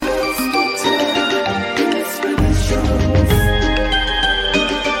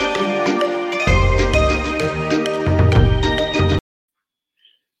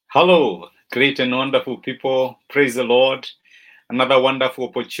Hello, great and wonderful people. Praise the Lord. Another wonderful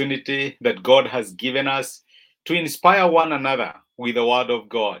opportunity that God has given us to inspire one another with the Word of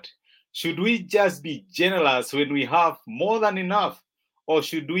God. Should we just be generous when we have more than enough? Or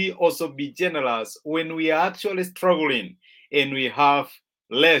should we also be generous when we are actually struggling and we have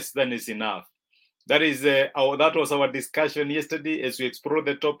less than is enough? That was our discussion yesterday as we explored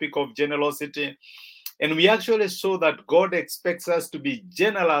the topic of generosity. And we actually saw that God expects us to be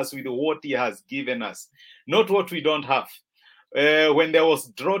generous with what He has given us, not what we don't have. When there was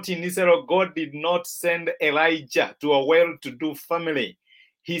drought in Israel, God did not send Elijah to a well-to-do family.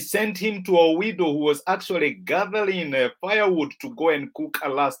 He sent him to a widow who was actually gathering firewood to go and cook a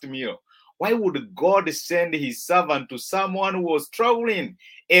last meal. Why would God send his servant to someone who was struggling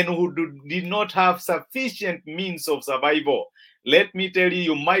and who did not have sufficient means of survival? Let me tell you,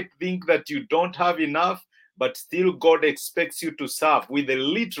 you might think that you don't have enough, but still God expects you to serve with the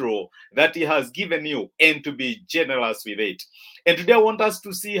little that He has given you and to be generous with it. And today I want us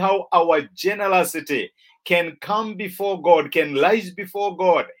to see how our generosity can come before God, can rise before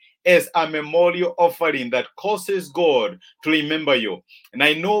God as a memorial offering that causes God to remember you. And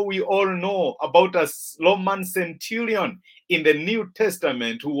I know we all know about a Roman centurion in the New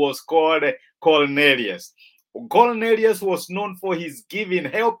Testament who was called Cornelius. Cornelius was known for his giving,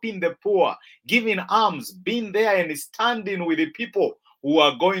 helping the poor, giving alms, being there and standing with the people who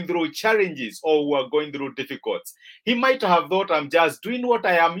are going through challenges or who are going through difficulties. He might have thought, I'm just doing what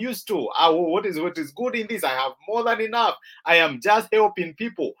I am used to. What is good in this? I have more than enough. I am just helping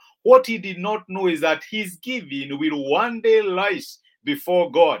people. What he did not know is that his giving will one day rise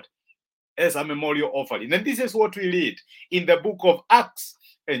before God as a memorial offering. And this is what we read in the book of Acts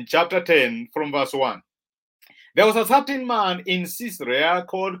in chapter 10 from verse 1. There was a certain man in Caesarea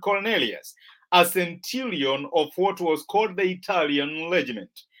called Cornelius, a centurion of what was called the Italian regiment,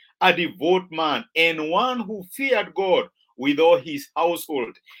 a devout man and one who feared God with all his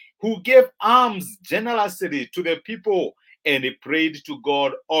household, who gave alms generously to the people and he prayed to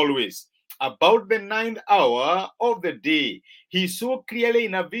God always. About the ninth hour of the day, he saw clearly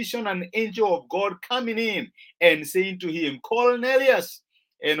in a vision an angel of God coming in and saying to him, Cornelius.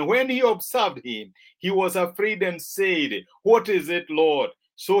 And when he observed him, he was afraid and said, What is it, Lord?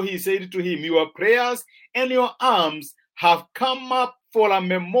 So he said to him, Your prayers and your alms have come up for a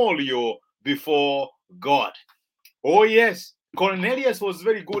memorial before God. Oh, yes. Cornelius was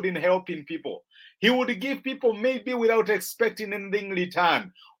very good in helping people. He would give people maybe without expecting anything in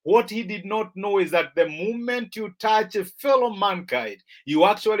return. What he did not know is that the moment you touch a fellow mankind, you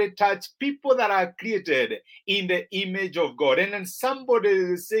actually touch people that are created in the image of God. And then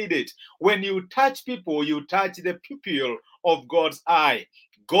somebody said it, when you touch people, you touch the pupil of God's eye.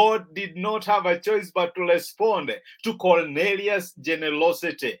 God did not have a choice but to respond to Cornelius'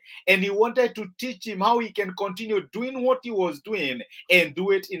 generosity. And he wanted to teach him how he can continue doing what he was doing and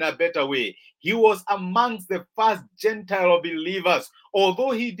do it in a better way. He was amongst the first Gentile believers.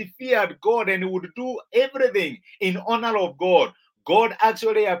 Although he feared God and would do everything in honor of God, God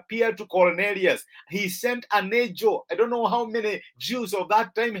actually appeared to Cornelius. He sent an angel. I don't know how many Jews of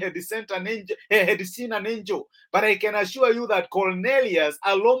that time had sent an angel, had seen an angel, but I can assure you that Cornelius,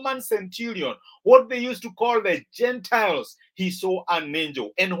 a Roman centurion, what they used to call the Gentiles, he saw an angel.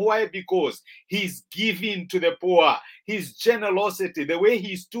 And why? Because he's giving to the poor, his generosity, the way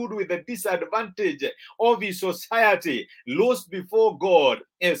he stood with the disadvantage of his society, lost before God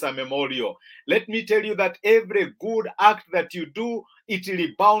as a memorial. Let me tell you that every good act that you do, it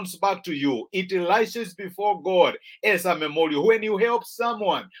rebounds back to you. It rises before God as a memorial. When you help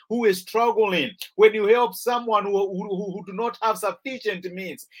someone who is struggling, when you help someone who do not have sufficient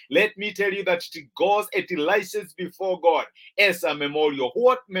means, let me tell you that it rises before God as a memorial.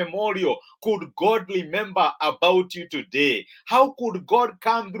 What memorial could God remember about you today? How could God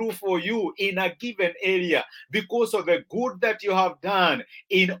come through for you in a given area because of the good that you have done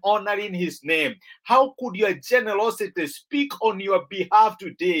in honoring His name? How could your generosity speak on your behalf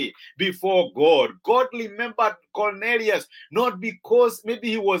today before God? God remembered Cornelius not because maybe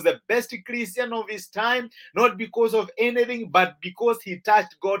he was the best Christian of his time, not because of anything, but because he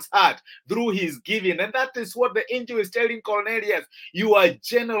touched God's heart through his giving. And that is what the angel is telling Cornelius. Your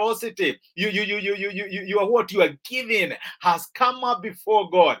generosity, you are what you are giving has come up before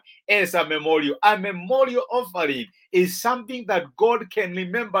God as a memorial. A memorial offering is something that God can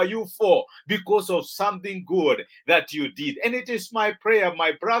remember you for because of something good that you did. And it is my prayer,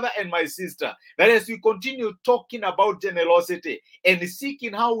 my brother and my sister, that as we continue talking talking about generosity and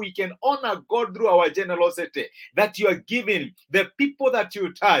seeking how we can honor God through our generosity that you are giving, the people that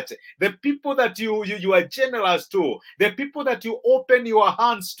you touch, the people that you are generous to, the people that you open your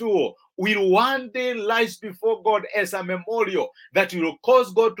hands to, will one day rise before God as a memorial that will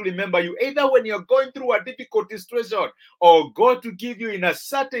cause God to remember you, either when you're going through a difficult situation or God to give you in a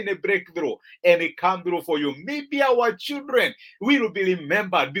certain breakthrough and it come through for you. Maybe our children will be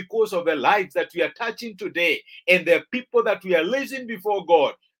remembered because of the lives that we are touching today and the people that we are raising before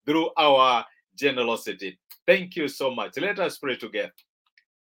God through our generosity. Thank you so much. Let us pray together.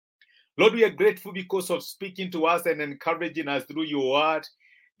 Lord, we are grateful because of speaking to us and encouraging us through your word,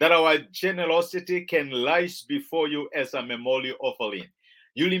 that our generosity can rise before you as a memorial offering.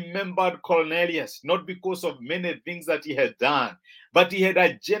 You remembered Cornelius, not because of many things that he had done, but he had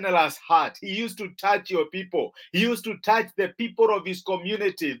a generous heart. He used to touch your people. He used to touch the people of his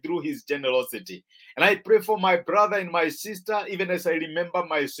community through his generosity. And I pray for my brother and my sister, even as I remember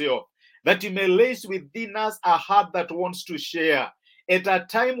myself, that you may raise within us a heart that wants to share. At a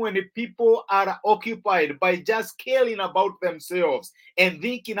time when people are occupied by just caring about themselves and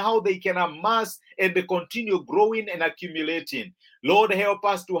thinking how they can amass and they continue growing and accumulating. Lord, help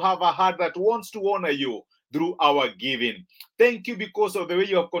us to have a heart that wants to honor you through our giving. Thank you because of the way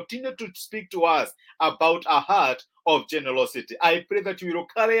you have continued to speak to us about a heart of generosity. I pray that you will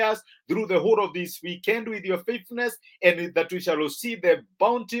carry us through the whole of this weekend with your faithfulness, and that we shall receive the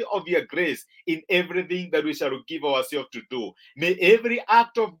bounty of your grace in everything that we shall give ourselves to do. May every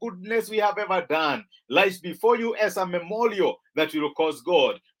act of goodness we have ever done lies before you as a memorial that will cause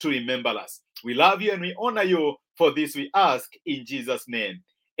God to remember us. We love you and we honor you. For this we ask in Jesus' name.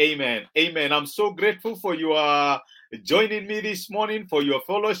 Amen. Amen. I'm so grateful for your joining me this morning, for your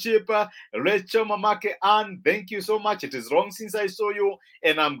fellowship. Rachel, Mamake, Ann, thank you so much. It is long since I saw you,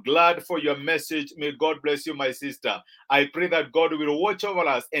 and I'm glad for your message. May God bless you, my sister. I pray that God will watch over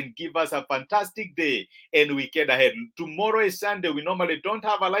us and give us a fantastic day and weekend ahead. Tomorrow is Sunday. We normally don't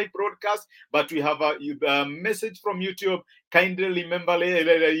have a live broadcast, but we have a message from YouTube. Kindly remember,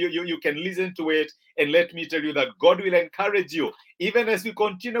 you can listen to it. And let me tell you that God will encourage you, even as we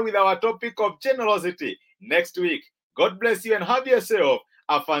continue with our topic of generosity next week. God bless you and have yourself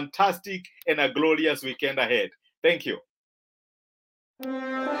a fantastic and a glorious weekend ahead. Thank you.